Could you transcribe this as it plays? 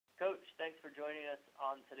joining us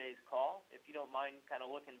on today's call. If you don't mind kind of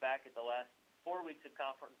looking back at the last 4 weeks of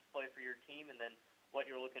conference play for your team and then what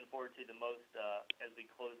you're looking forward to the most as we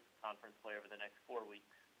close conference play over the next 4 weeks.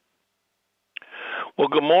 Well,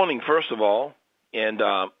 good morning, first of all. And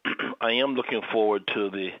I am looking forward to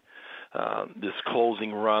this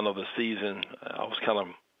closing run of the season. I was kind of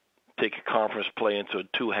taking conference play into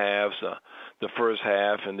two halves, the first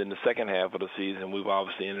half and then the second half of the season. We've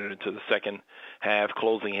obviously entered into the second half,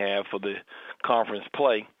 closing half for the conference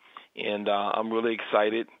play. And I'm really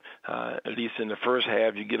excited. At least in the first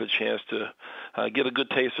half, you get a chance to get a good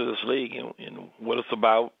taste of this league and what it's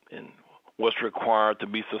about and what's required to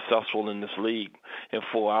be successful in this league. And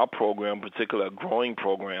for our program, particularly a growing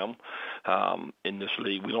program in this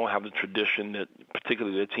league, we don't have the tradition that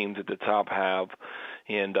particularly the teams at the top have.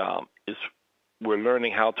 And we're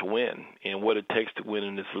learning how to win and what it takes to win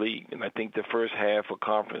in this league. And I think the first half of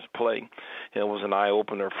conference play was an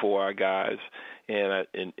eye-opener for our guys.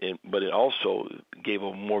 But it also gave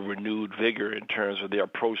a more renewed vigor in terms of their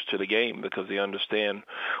approach to the game because they understand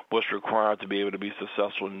what's required to be able to be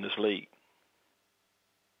successful in this league.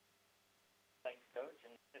 Thanks, Coach.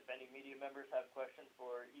 And if any media members have questions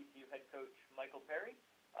for ECU head coach Michael Perry,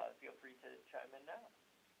 feel free to chime in now.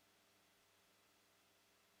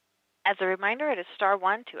 As a reminder, it is star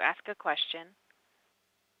one to ask a question.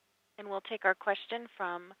 And we'll take our question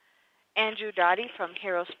from Andrew Dottie from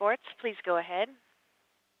Hero Sports. Please go ahead.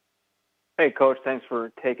 Hey, Coach. Thanks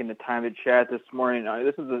for taking the time to chat this morning.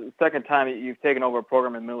 This is the second time you've taken over a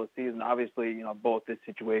program in the middle of the season. Obviously, both this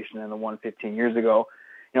situation and the one 15 years ago,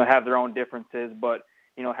 have their own differences. But,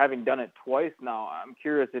 having done it twice now, I'm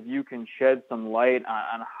curious if you can shed some light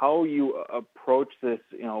on how you approach this,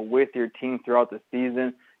 with your team throughout the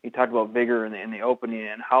season. You talked about vigor in the opening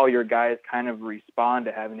and how your guys kind of respond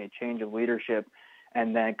to having a change of leadership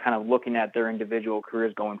and then kind of looking at their individual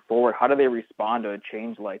careers going forward. How do they respond to a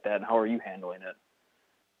change like that, and how are you handling it?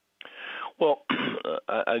 Well,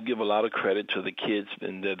 I give a lot of credit to the kids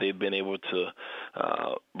in that they've been able to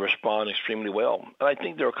respond extremely well. And I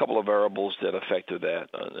think there are a couple of variables that affected that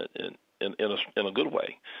in a good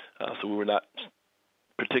way. So we were not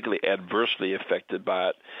particularly adversely affected by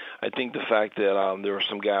it. I think the fact that there were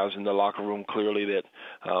some guys in the locker room clearly that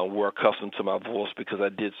were accustomed to my voice because I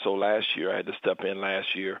did so last year. I had to step in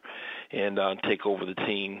last year and take over the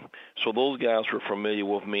team. So those guys were familiar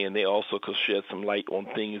with me, and they also could shed some light on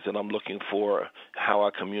things that I'm looking for, how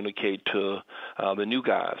I communicate to the new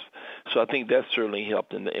guys. So I think that certainly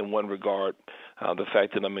helped in one regard. The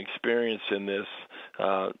fact that I'm experienced in this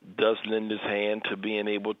does lend its hand to being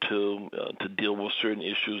able to deal with certain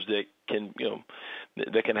issues that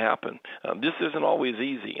can happen. This isn't always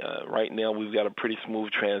easy. Right now, we've got a pretty smooth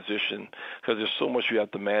transition because there's so much you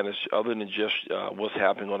have to manage other than just what's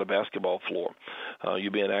happening on the basketball floor. You're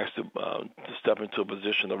being asked to step into a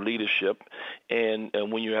position of leadership, and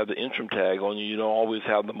when you have the interim tag on you, you don't always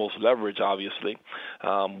have the most leverage, obviously.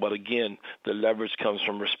 But again, the leverage comes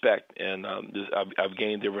from respect, and I've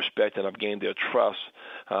gained their respect and I've gained their trust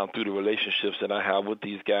through the relationships that I have with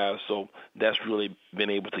these guys. So that's really been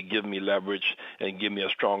able to give me leverage and give me a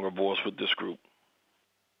stronger voice with this group.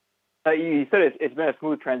 You said it's been a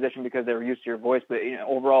smooth transition because they were used to your voice, but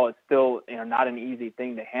overall it's still not an easy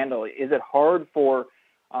thing to handle. Is it hard for,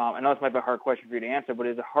 I know this might be a hard question for you to answer, but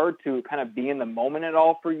is it hard to kind of be in the moment at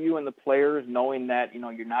all for you and the players, knowing that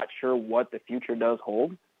you're not sure what the future does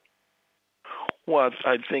hold? Well,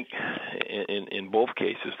 I think in both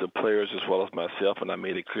cases, the players as well as myself, and I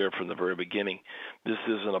made it clear from the very beginning, this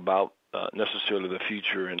isn't about necessarily the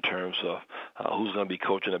future in terms of who's going to be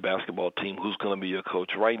coaching a basketball team, who's going to be your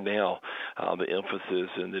coach. Right now, the emphasis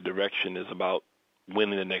and the direction is about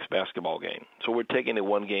winning the next basketball game. So we're taking it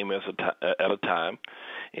one game at a time,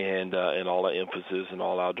 and all our emphasis and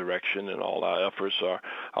all our direction and all our efforts are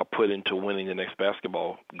put into winning the next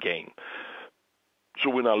basketball game. So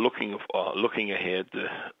we're not looking ahead,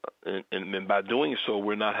 and by doing so,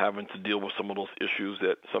 we're not having to deal with some of those issues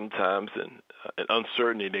that sometimes and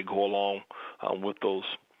uncertainty they go along with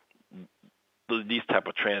these type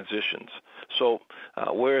of transitions. So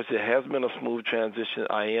whereas it has been a smooth transition,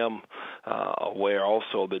 I am aware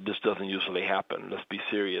also that this doesn't usually happen. Let's be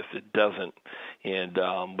serious, it doesn't. And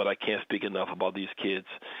but I can't speak enough about these kids.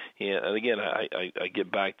 And again, I get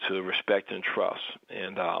back to respect and trust.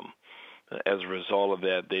 And as a result of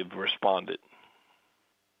that, they've responded.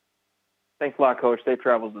 Thanks a lot, Coach. Safe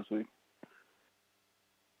travels this week.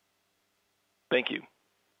 Thank you.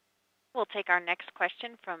 We'll take our next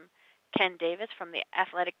question from Ken Davis from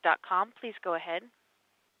theathletic.com. Please go ahead.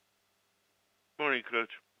 Morning,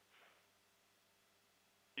 Coach.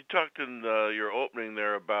 You talked in your opening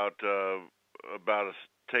there about a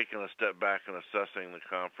taking a step back and assessing the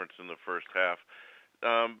conference in the first half.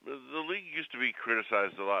 The league used to be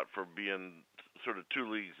criticized a lot for being sort of two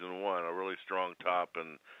leagues in one, a really strong top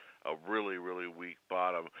and a really, really weak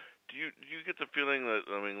bottom. Do you get the feeling that,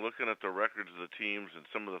 I mean, looking at the records of the teams and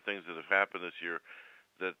some of the things that have happened this year,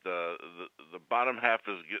 that the bottom half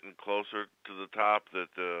is getting closer to the top, that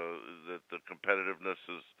the competitiveness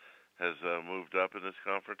has moved up in this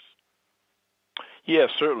conference? Yeah,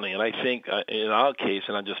 certainly. And I think in our case,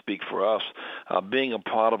 and I just speak for us, being a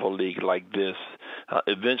part of a league like this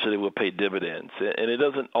eventually will pay dividends. And it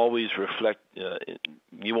doesn't always reflect,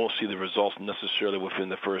 you won't see the results necessarily within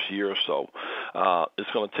the first year or so.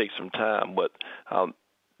 It's going to take some time. But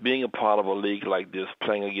being a part of a league like this,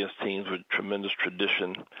 playing against teams with tremendous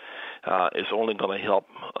tradition, is only going to help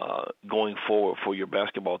going forward for your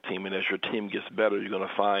basketball team. And as your team gets better, you're going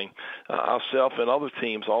to find ourselves and other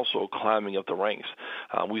teams also climbing up the ranks.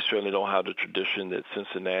 We certainly don't have the tradition that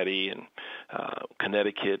Cincinnati and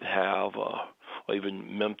Connecticut have, or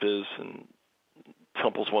even Memphis, and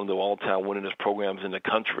Temple's one of the all-time winningest programs in the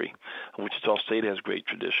country. Wichita State has great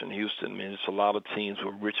tradition. Houston, man, it's a lot of teams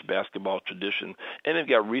with rich basketball tradition, and they've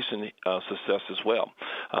got recent success as well.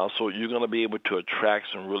 So you're going to be able to attract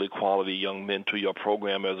some really quality young men to your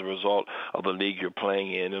program as a result of the league you're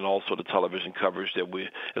playing in, and also the television coverage that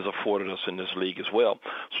has afforded us in this league as well.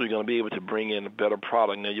 So you're going to be able to bring in a better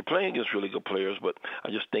product. Now, you're playing against really good players, but I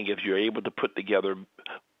just think if you're able to put together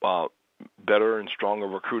better and stronger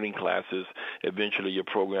recruiting classes, eventually your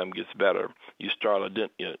program gets better. You start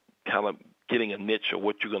kind of getting a niche of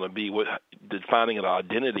what you're going to be, defining an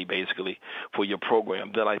identity basically for your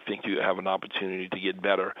program. Then I think you have an opportunity to get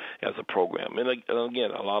better as a program. And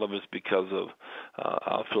again, a lot of it's because of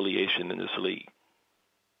our affiliation in this league.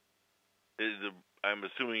 I'm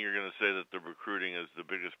assuming you're going to say that the recruiting is the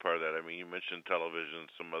biggest part of that. I mean, you mentioned television and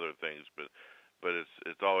some other things, but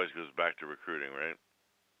it always goes back to recruiting, right?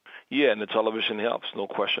 Yeah, and the television helps, no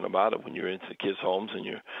question about it. When you're into kids' homes and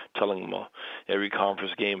you're telling them every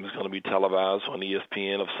conference game is going to be televised on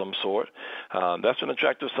ESPN of some sort, that's an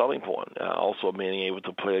attractive selling point. Also being able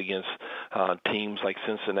to play against teams like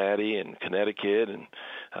Cincinnati and Connecticut and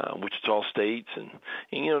Wichita State. And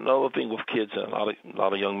another thing with kids, a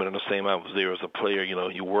lot of young men are the same. I was there as a player.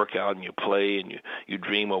 You work out and you play and you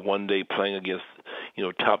dream of one day playing against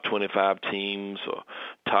top 25 teams or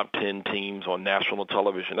top 10 teams on national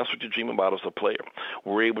television. That's what you dream about as a player.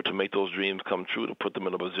 We're able to make those dreams come true, to put them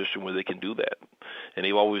in a position where they can do that. And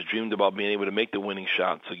they've always dreamed about being able to make the winning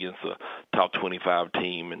shots against a top 25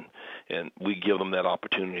 team, and we give them that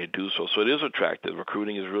opportunity to do so. So it is attractive.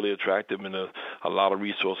 Recruiting is really attractive, and there's a lot of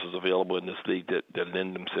resources available in this league that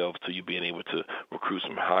lend themselves to you being able to recruit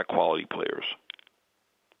some high-quality players.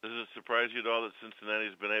 Does it surprise you at all that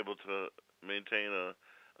Cincinnati's been able to maintain a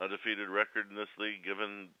undefeated record in this league,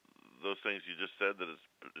 given those things you just said, that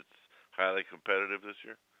it's highly competitive this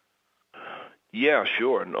year? Yeah,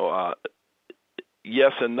 sure. No,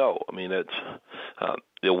 yes and no. I mean,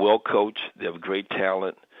 they're well coached, they have great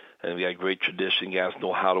talent, and we got great tradition. Guys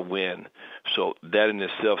know how to win. So that in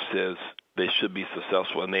itself says they should be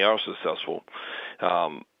successful, and they are successful.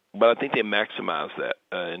 But I think they maximize that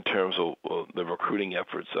in terms of the recruiting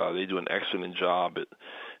efforts. They do an excellent job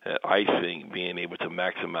at, I think, being able to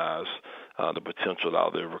maximize the potential out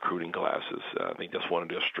of their recruiting classes. I think that's one of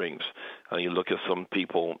their strengths. You look at some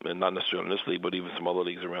people, and not necessarily in this league, but even some other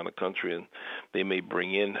leagues around the country, and they may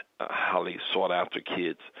bring in highly sought-after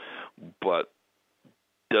kids, but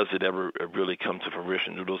does it ever really come to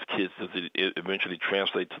fruition? Do those kids, does it eventually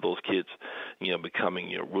translate to those kids,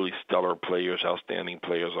 becoming really stellar players, outstanding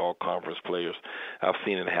players, all conference players? I've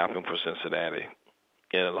seen it happen for Cincinnati,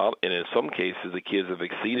 and in some cases, the kids have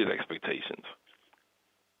exceeded expectations.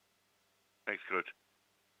 Thanks, Coach.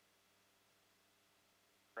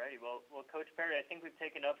 Right. Well, Coach Perry, I think we've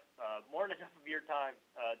taken up more than enough of your time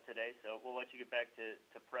today, so we'll let you get back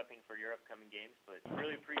to prepping for your upcoming games. But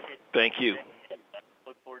really appreciate it. Thank you.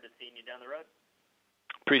 Look forward to seeing you down the road.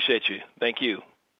 Appreciate you. Thank you.